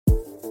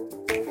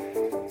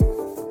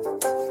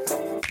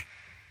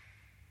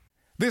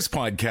This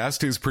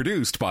podcast is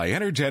produced by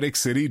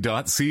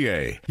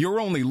energeticcity.ca, your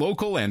only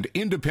local and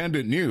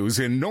independent news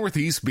in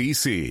Northeast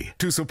BC.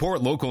 To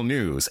support local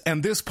news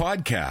and this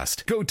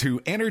podcast, go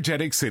to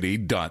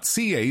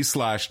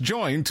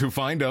energeticcity.ca/join to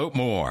find out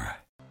more.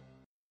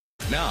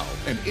 Now,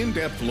 an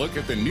in-depth look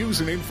at the news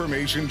and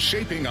information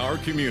shaping our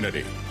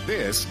community.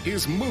 This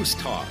is Moose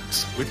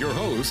Talks with your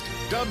host,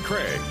 Doug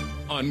Craig,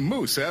 on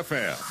Moose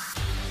FM.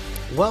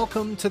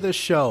 Welcome to the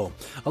show.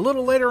 A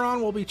little later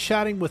on, we'll be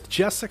chatting with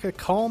Jessica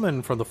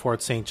Coleman from the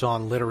Fort St.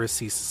 John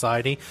Literacy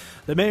Society.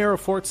 The mayor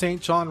of Fort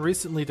St. John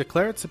recently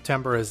declared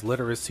September as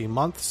Literacy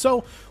Month,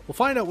 so we'll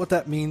find out what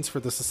that means for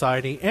the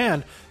society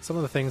and some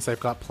of the things they've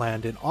got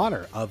planned in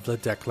honor of the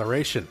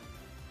declaration.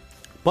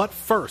 But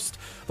first,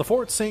 the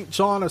Fort St.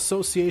 John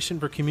Association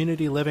for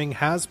Community Living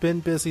has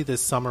been busy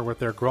this summer with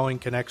their Growing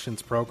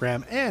Connections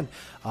program and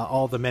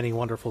all the many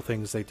wonderful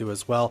things they do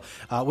as well,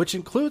 which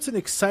includes an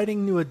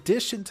exciting new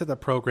addition to the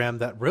program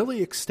that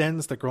really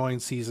extends the growing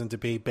season to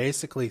be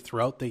basically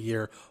throughout the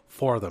year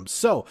for them.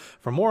 So,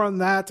 for more on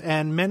that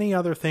and many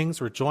other things,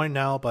 we're joined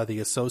now by the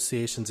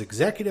association's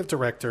executive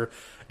director,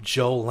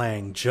 Joe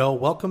Lang. Joe,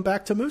 welcome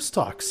back to Moose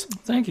Talks.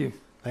 Thank you.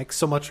 Thanks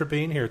so much for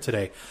being here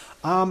today.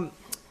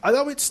 I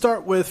thought we'd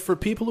start with, for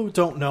people who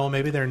don't know,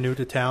 maybe they're new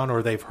to town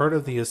or they've heard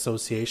of the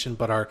association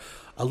but are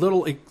a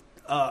little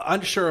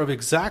unsure of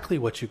exactly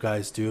what you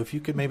guys do, if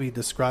you could maybe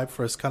describe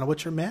for us kind of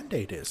what your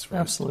mandate is.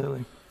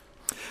 Absolutely.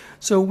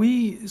 So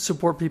we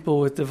support people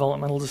with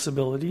developmental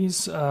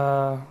disabilities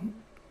to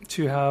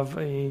have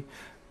a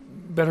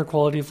better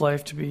quality of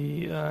life, to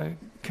be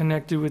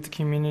connected with the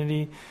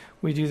community.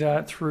 We do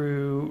that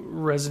through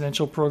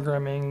residential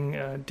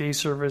programming, day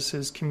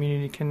services,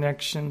 community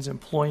connections,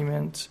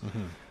 employment.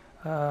 Mm-hmm.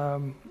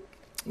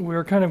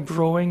 We're kind of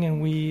growing,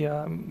 and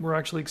we're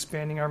actually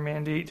expanding our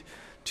mandate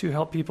to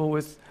help people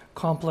with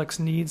complex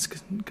needs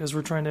because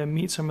we're trying to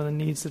meet some of the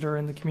needs that are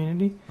in the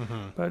community.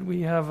 Mm-hmm. But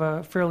we have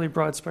a fairly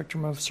broad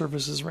spectrum of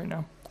services right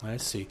now. I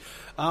see.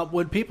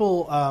 When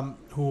people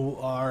who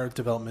are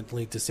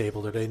developmentally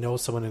disabled or they know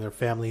someone in their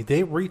family,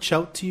 they reach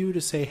out to you to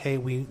say, hey,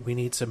 we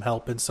need some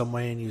help in some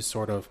way, and you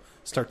sort of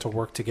start to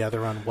work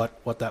together on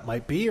what that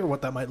might be or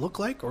what that might look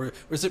like, or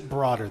is it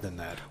broader than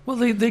that? Well,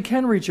 they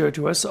can reach out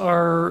to us.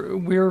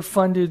 We're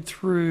funded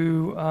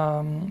through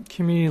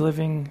Community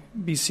Living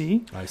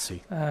BC. I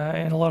see.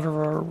 And a lot of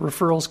our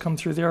referrals come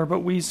through there, but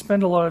we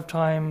spend a lot of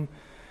time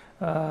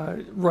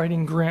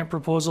writing grant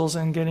proposals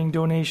and getting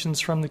donations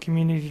from the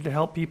community to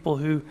help people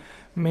who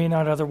may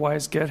not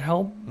otherwise get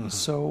help. Mm-hmm.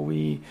 So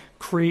we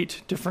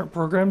create different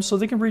programs so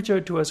they can reach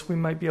out to us. We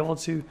might be able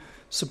to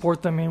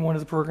support them in one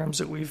of the programs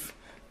that we've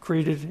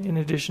created in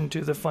addition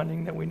to the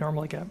funding that we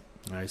normally get.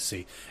 I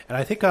see. And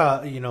I think,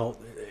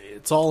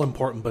 it's all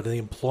important, but the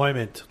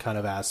employment kind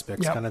of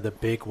aspect's kind of the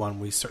big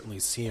one we certainly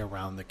see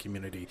around the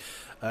community.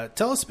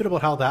 Tell us a bit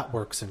about how that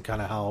works and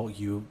kind of how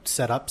you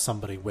set up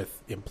somebody with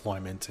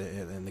employment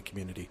in the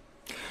community.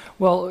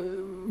 Well,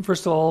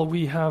 first of all,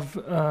 we have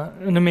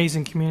an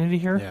amazing community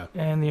here,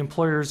 and the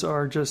employers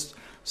are just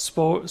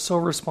so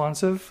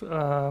responsive.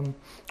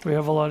 We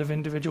have a lot of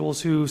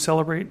individuals who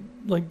celebrate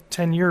like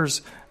 10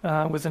 years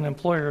with an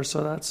employer,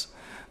 so that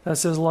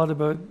says a lot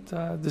about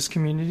this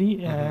community.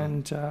 Mm-hmm.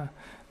 And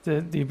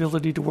the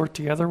ability to work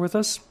together with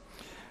us.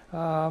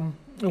 And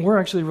we're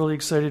actually really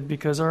excited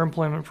because our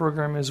employment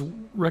program is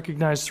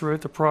recognized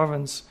throughout the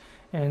province,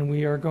 and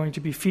we are going to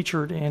be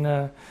featured in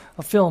a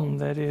film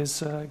that is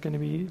going to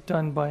be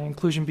done by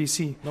Inclusion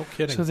BC. No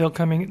kidding. So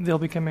they'll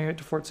be coming out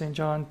to Fort St.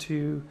 John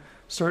to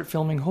start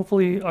filming,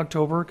 hopefully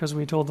October, because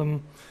we told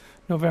them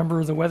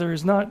November the weather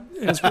is not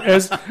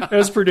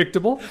as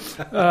predictable.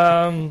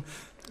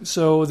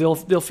 So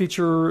they'll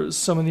feature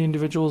some of the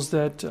individuals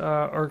that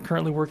are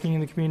currently working in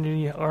the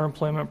community, our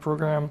employment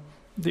program,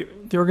 the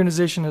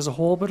organization as a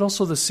whole, but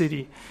also the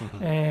city,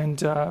 mm-hmm.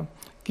 and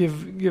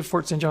give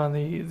Fort St. John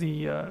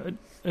the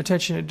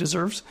attention it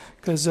deserves,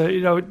 because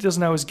it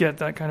doesn't always get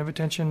that kind of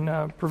attention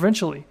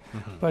provincially,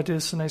 mm-hmm. but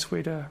it's a nice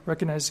way to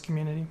recognize the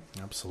community.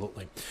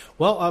 Absolutely.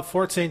 Well,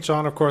 Fort St.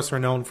 John, of course, we're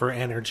known for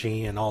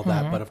energy and all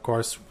that, mm-hmm. but of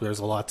course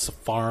there's lots of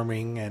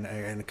farming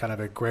and kind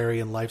of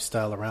agrarian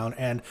lifestyle around,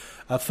 and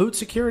food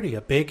security, a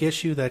big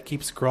issue that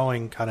keeps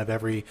growing kind of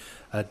every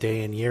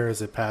day and year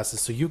as it passes.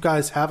 So you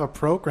guys have a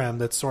program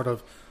that sort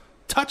of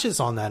touches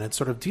on that and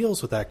sort of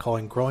deals with that,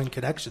 calling Growing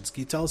Connections. Can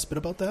you tell us a bit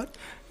about that?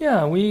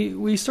 Yeah,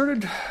 we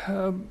started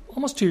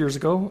almost 2 years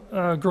ago,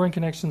 Growing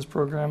Connections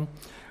program.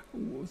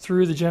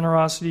 Through the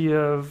generosity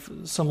of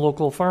some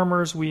local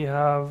farmers, we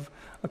have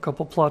a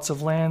couple plots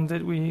of land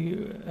that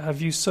we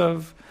have use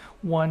of.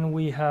 One,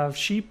 we have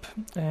sheep,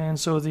 and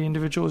so the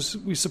individuals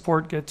we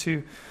support get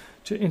to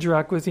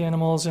interact with the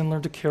animals and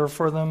learn to care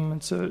for them.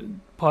 It's a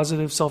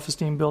positive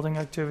self-esteem building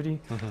activity.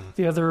 Mm-hmm.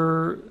 The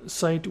other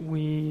site,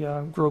 we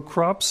grow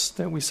crops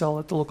that we sell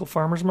at the local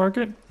farmers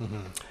market. Mm-hmm.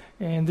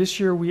 And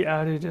this year we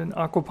added an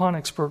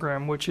aquaponics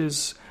program, which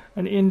is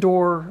an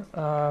indoor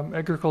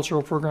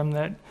agricultural program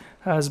that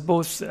has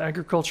both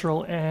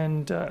agricultural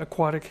and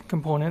aquatic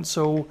components.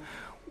 So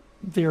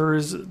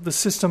the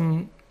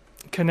system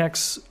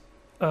connects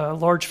a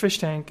large fish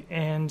tank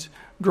and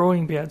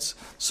growing beds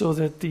so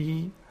that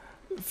the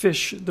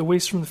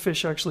waste from the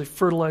fish actually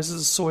fertilizes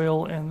the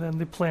soil, and then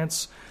the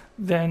plants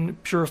then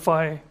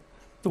purify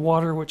the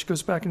water, which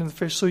goes back into the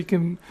fish, so you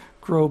can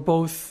grow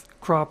both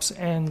crops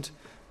and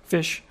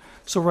fish.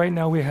 So right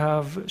now we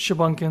have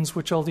shabunkins,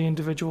 which all the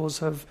individuals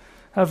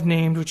have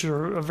named, which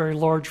are a very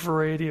large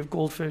variety of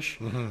goldfish.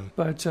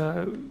 But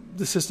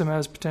the system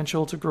has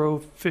potential to grow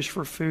fish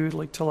for food,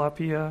 like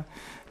tilapia,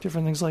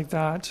 different things like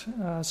that.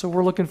 So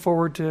we're looking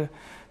forward to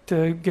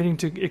getting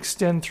to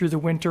extend through the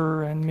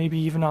winter and maybe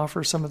even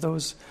offer some of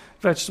those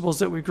vegetables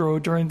that we grow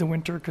during the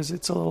winter, because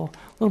it's a little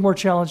more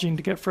challenging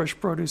to get fresh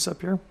produce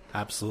up here.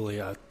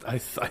 Absolutely. I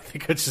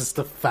think it's just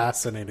a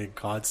fascinating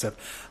concept.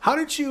 How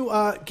did you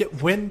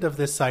get wind of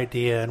this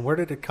idea, and where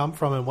did it come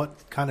from, and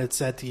what kind of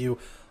said to you,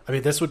 I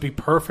mean, this would be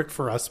perfect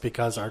for us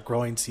because our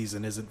growing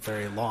season isn't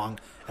very long,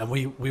 and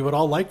we would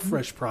all like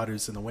fresh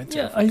produce in the winter.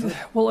 Yeah,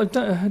 I've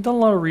done a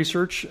lot of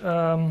research.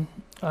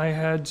 I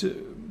had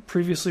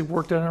previously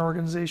worked at an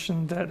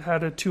organization that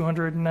had a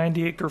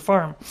 290-acre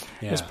farm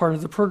as part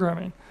of the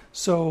programming.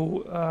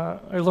 So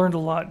I learned a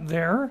lot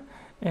there,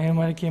 and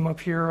when I came up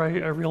here,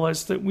 I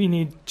realized that we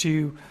need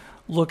to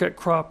look at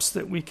crops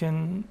that we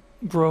can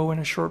grow in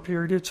a short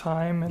period of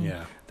time, and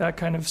that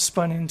kind of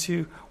spun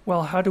into,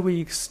 well, how do we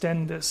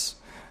extend this?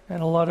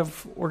 And a lot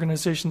of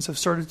organizations have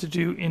started to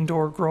do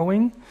indoor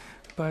growing,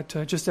 but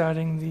just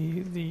adding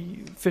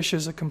the fish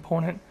as a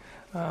component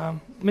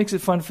makes it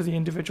fun for the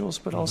individuals,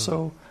 but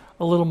also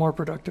a little more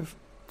productive.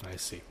 I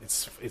see.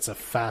 It's a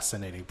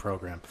fascinating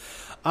program.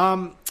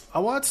 I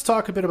want to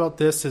talk a bit about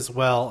this as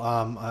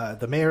well.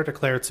 The mayor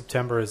declared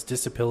September as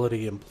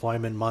Disability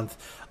Employment Month.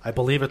 I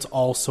believe it's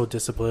also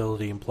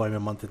Disability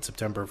Employment Month in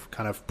September,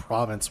 kind of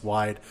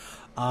province-wide.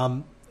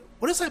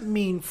 What does that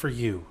mean for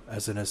you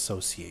as an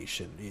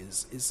association?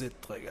 Is it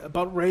like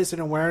about raising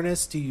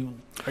awareness?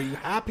 Are you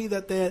happy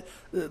that the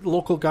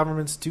local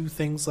governments do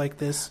things like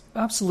this?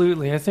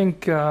 Absolutely. I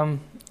think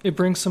it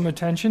brings some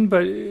attention,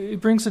 but it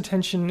brings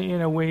attention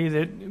in a way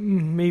that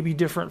may be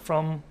different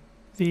from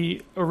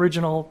the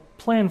original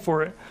plan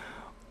for it.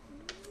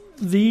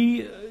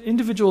 The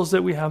individuals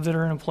that we have that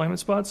are in employment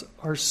spots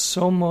are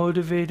so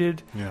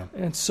motivated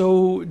and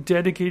so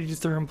dedicated to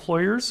their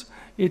employers.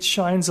 It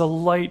shines a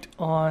light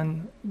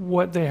on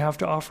what they have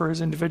to offer as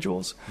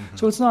individuals.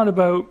 So it's not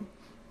about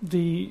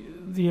the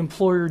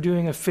employer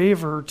doing a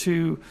favor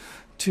to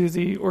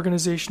the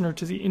organization or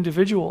to the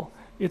individual.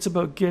 It's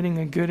about getting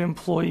a good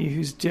employee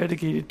who's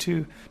dedicated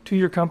to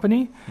your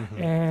company.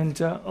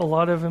 And a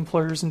lot of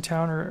employers in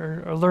town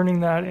are learning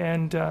that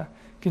and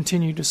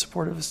continue to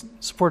support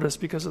us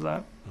because of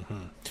that.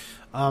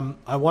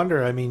 I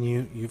wonder, I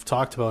mean, you've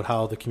talked about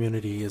how the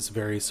community is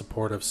very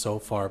supportive so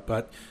far,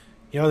 but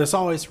there's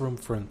always room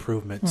for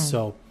improvement.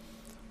 So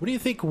what do you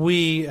think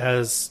we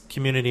as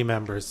community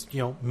members,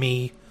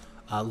 me,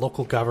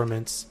 local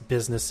governments,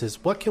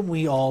 businesses, what can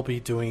we all be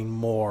doing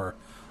more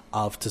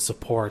of to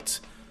support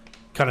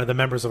kind of the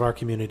members of our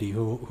community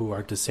who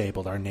are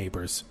disabled, our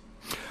neighbors?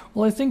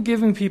 Well, I think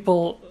giving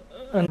people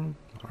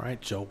All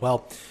right, Joe.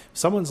 Well, if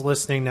someone's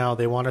listening now,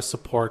 they want to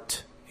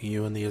support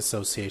you and the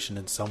association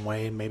in some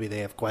way. Maybe they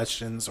have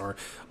questions or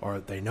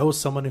they know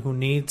someone who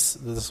needs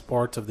the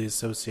support of the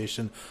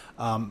association.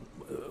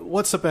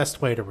 What's the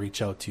best way to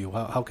reach out to you?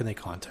 How can they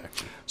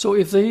contact you? So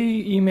if they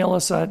email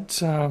us at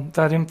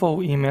that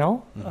info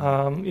email,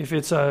 if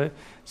it's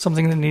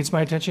something that needs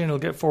my attention, it'll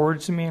get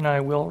forwarded to me and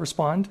I will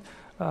respond.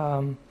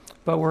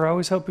 But we're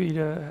always happy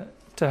to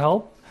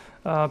help.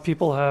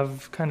 People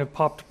have kind of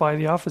popped by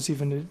the office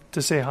even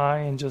to say hi,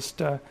 and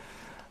just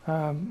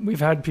we've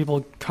had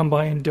people come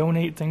by and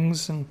donate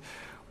things, and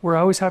we're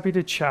always happy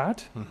to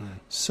chat.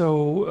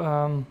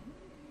 So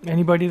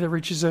anybody that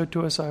reaches out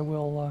to us,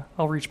 I'll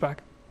reach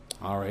back.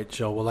 All right,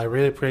 Joe. Well, I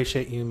really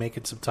appreciate you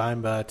making some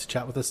time to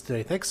chat with us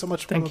today. Thanks so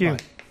much for coming by.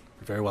 Thank you.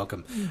 You're very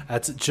welcome.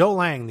 That's Joe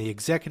Lang, the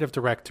Executive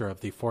Director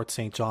of the Fort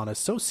St. John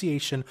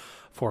Association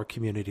for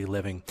Community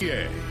Living.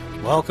 Yay.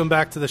 Welcome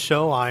back to the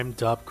show. I'm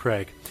Dub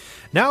Craig.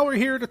 Now we're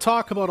here to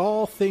talk about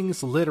all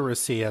things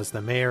literacy, as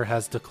the mayor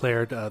has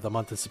declared the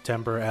month of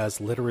September as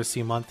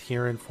Literacy Month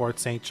here in Fort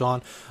St.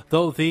 John.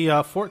 Though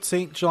the Fort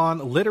St.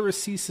 John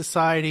Literacy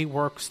Society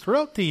works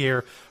throughout the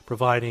year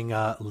providing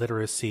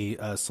literacy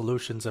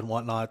solutions and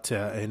whatnot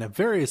in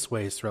various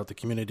ways throughout the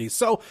community.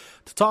 So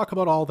to talk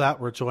about all that,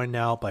 we're joined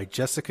now by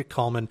Jessica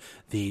Kuhlman,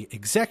 the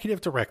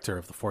Executive Director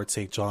of the Fort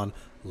St. John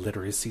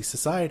Literacy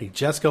Society.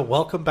 Jessica,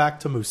 welcome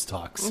back to Moose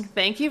Talks.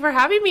 Thank you for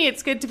having me.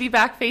 It's good to be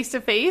back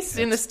face-to-face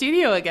in the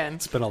studio again.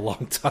 It's been a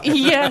long time.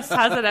 Yes,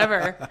 has it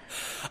ever.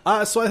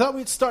 So I thought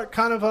we'd start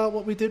kind of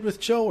what we did with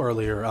Joe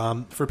earlier.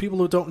 For people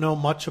who don't know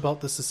much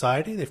about the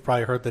society, they've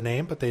probably heard the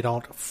name, but they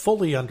don't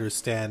fully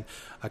understand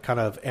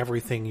kind of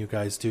everything you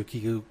guys do.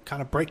 Can you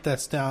kind of break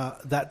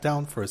that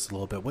down for us a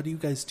little bit? What do you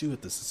guys do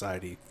at the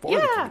society for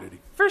the community?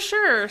 For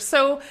sure.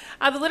 So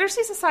the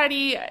Literacy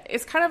Society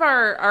is kind of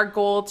our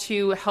goal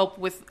to help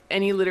with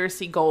any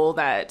literacy goal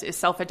that is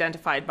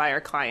self-identified by our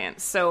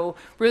clients. So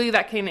really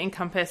that can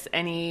encompass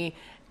any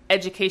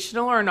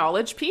educational or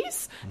knowledge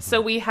piece.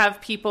 So we have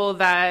people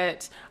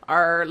that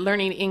are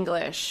learning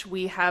English.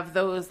 We have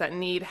those that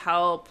need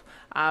help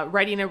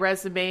writing a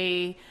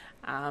resume,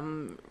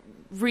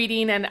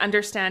 reading and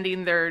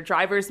understanding their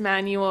driver's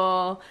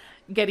manual,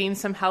 getting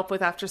some help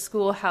with after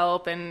school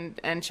help, and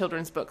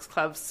children's books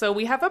clubs. So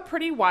we have a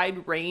pretty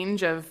wide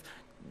range of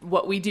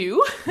what we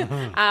do.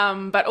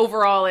 But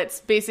overall,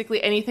 it's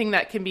basically anything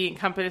that can be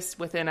encompassed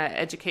within an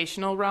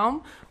educational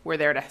realm. We're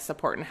there to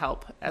support and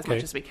help as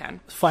much as we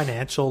can.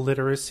 Financial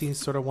literacy is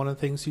sort of one of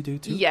the things you do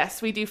too?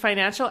 Yes, we do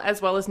financial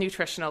as well as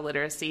nutritional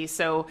literacy.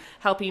 So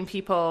helping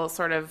people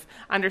sort of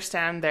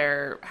understand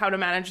how to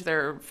manage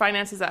their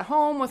finances at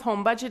home with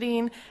home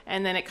budgeting.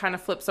 And then it kind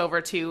of flips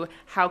over to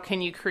how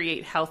can you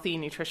create healthy,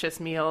 nutritious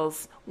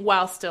meals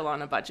while still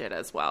on a budget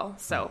as well.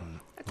 So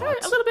a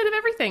little bit of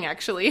everything,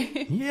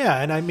 actually.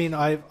 Yeah, and I mean,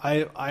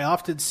 I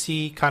often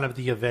see kind of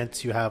the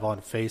events you have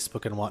on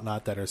Facebook and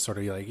whatnot that are sort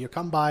of like, you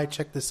come by,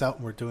 check this out,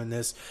 and we're doing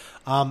this.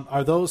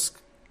 Are those,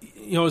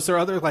 is there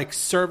other like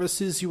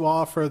services you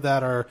offer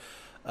that are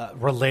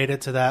related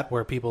to that,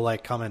 where people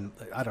like come and,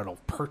 I don't know,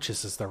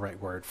 purchase is the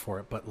right word for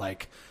it, but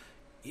like,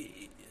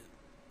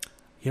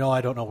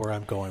 I don't know where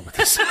I'm going with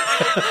this.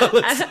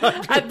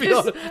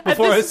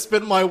 Before I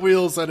spin my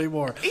wheels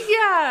anymore.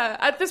 Yeah.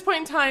 At this point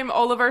in time,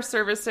 all of our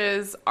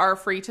services are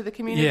free to the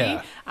community,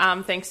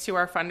 thanks to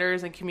our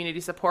funders and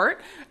community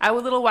support. A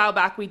little while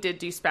back, we did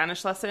do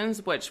Spanish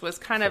lessons, which was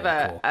kind of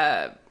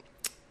a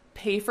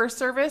pay for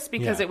service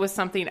because it was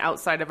something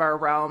outside of our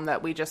realm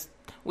that we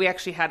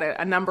actually had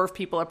a number of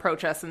people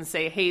approach us and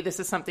say, hey, this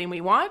is something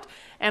we want.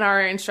 And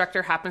our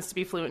instructor happens to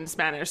be fluent in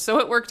Spanish. So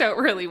it worked out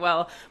really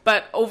well.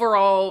 But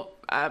overall,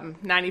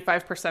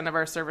 95% of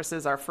our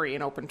services are free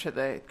and open to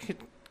the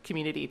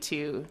community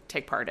to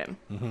take part in.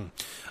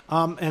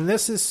 And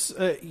this is,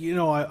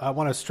 I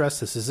want to stress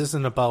this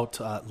isn't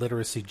about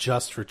literacy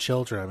just for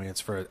children. I mean,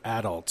 it's for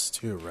adults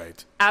too,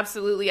 right?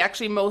 Absolutely.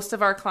 Actually, most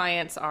of our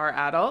clients are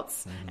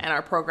adults, and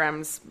our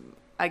programs,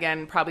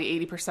 again, probably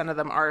 80% of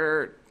them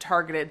are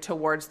targeted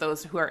towards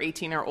those who are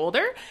 18 or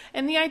older.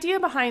 And the idea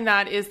behind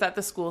that is that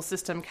the school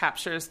system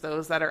captures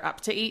those that are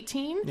up to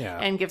 18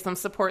 and gives them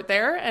support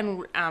there.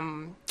 And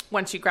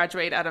once you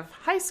graduate out of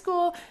high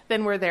school,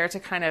 then we're there to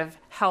kind of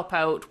help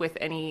out with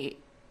any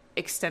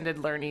extended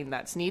learning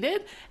that's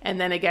needed. And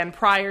then again,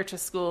 prior to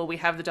school, we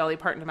have the Dolly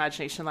Parton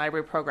Imagination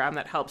Library program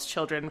that helps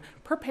children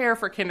prepare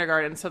for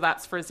kindergarten. So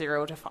that's for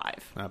 0 to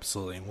 5.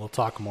 Absolutely. And we'll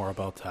talk more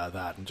about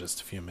that in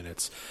just a few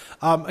minutes.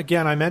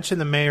 Again, I mentioned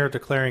the mayor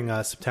declaring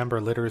September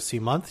Literacy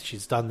Month.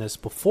 She's done this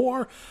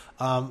before.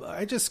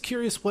 I'm just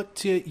curious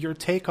what your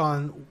take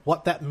on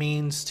what that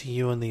means to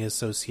you and the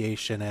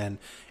association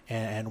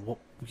and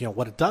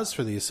what it does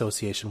for the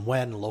association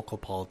when local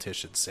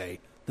politicians say,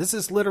 this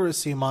is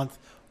Literacy Month.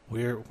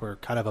 We're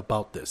kind of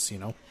about this,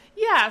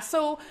 Yeah,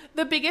 so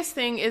the biggest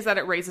thing is that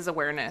it raises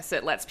awareness.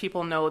 It lets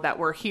people know that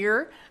we're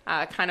here,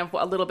 kind of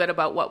a little bit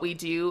about what we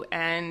do.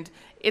 And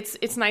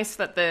it's nice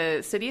that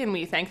the city, and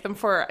we thank them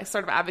for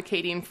sort of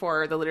advocating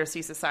for the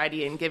Literacy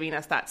Society and giving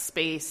us that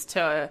space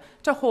to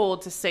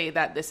hold, to say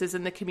that this is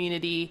in the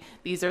community,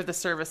 these are the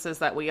services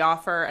that we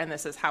offer, and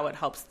this is how it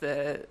helps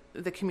the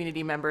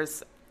community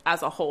members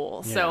as a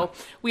whole. Yeah. So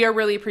we are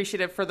really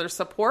appreciative for their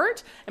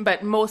support,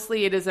 but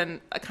mostly it is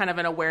a kind of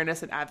an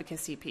awareness and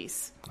advocacy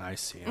piece. I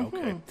see.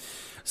 Okay.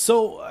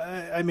 So,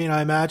 I mean,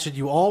 I imagine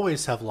you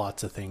always have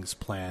lots of things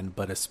planned,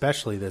 but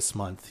especially this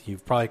month,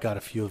 you've probably got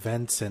a few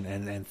events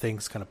and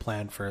things kind of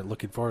planned for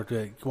looking forward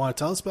to. You want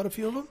to tell us about a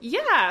few of them?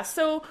 Yeah.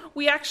 So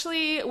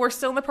we're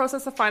still in the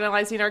process of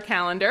finalizing our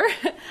calendar.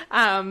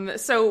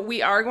 So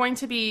we are going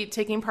to be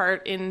taking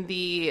part in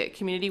the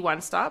Community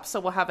One Stop. So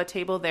we'll have a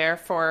table there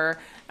for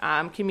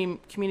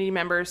community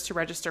members to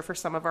register for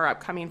some of our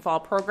upcoming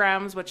fall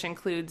programs, which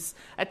includes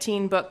a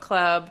teen book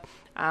club,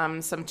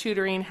 some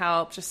tutoring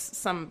help, just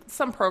some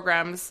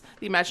programs.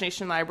 The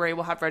Imagination Library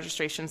will have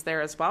registrations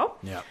there as well.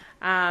 Yeah.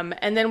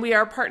 And then we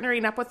are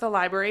partnering up with the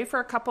library for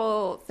a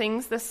couple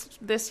things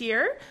this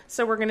year.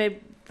 So the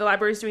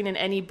library is doing an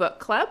Any Book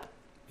Club.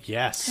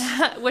 Yes.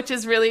 Which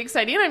is really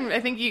exciting. I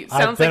think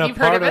sounds like you've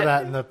heard of it. I've been a part of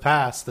that in the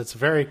past. That's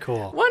very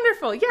cool.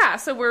 Wonderful. Yeah.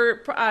 So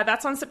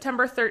that's on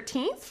September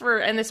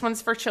 13th and this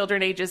one's for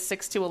children ages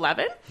 6 to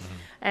 11.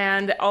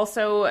 And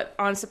also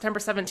on September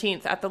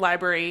 17th at the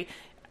library,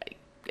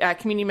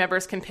 community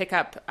members can pick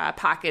up a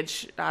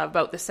package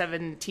about the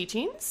 7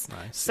 teachings.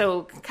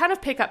 So kind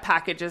of pick up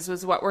packages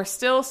is what we're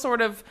still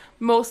sort of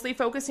mostly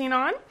focusing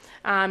on.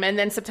 And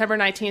then September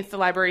 19th, the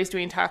library is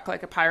doing Talk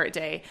Like a Pirate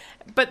Day.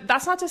 But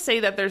that's not to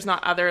say that there's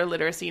not other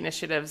literacy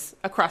initiatives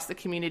across the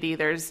community.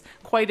 There's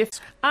quite a few.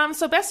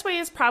 So best way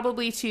is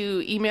probably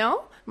to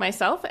email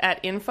myself at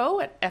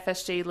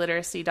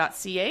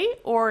info@fsjliteracy.ca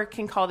or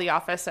can call the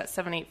office at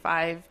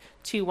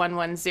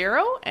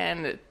 785-2110.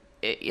 And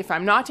if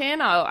I'm not in,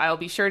 I'll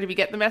be sure to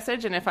getting the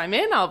message. And if I'm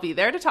in, I'll be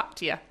there to talk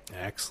to you.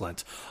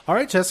 Excellent. All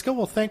right, Jessica.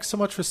 Well, thanks so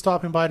much for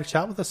stopping by to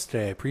chat with us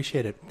today. I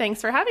appreciate it. Thanks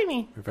for having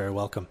me. You're very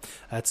welcome.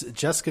 That's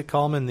Jessica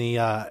Coleman, the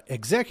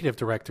Executive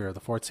Director of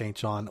the Fort St.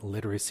 John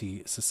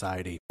Literacy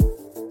Society.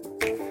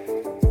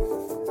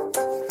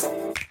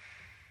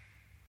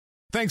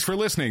 Thanks for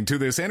listening to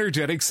this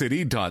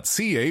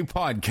energeticcity.ca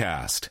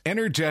podcast.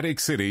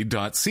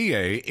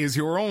 Energeticcity.ca is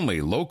your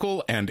only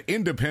local and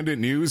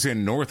independent news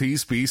in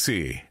Northeast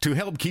BC. To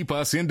help keep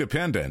us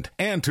independent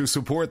and to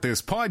support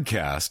this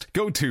podcast,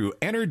 go to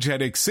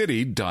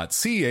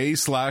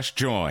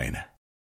energeticcity.ca/join.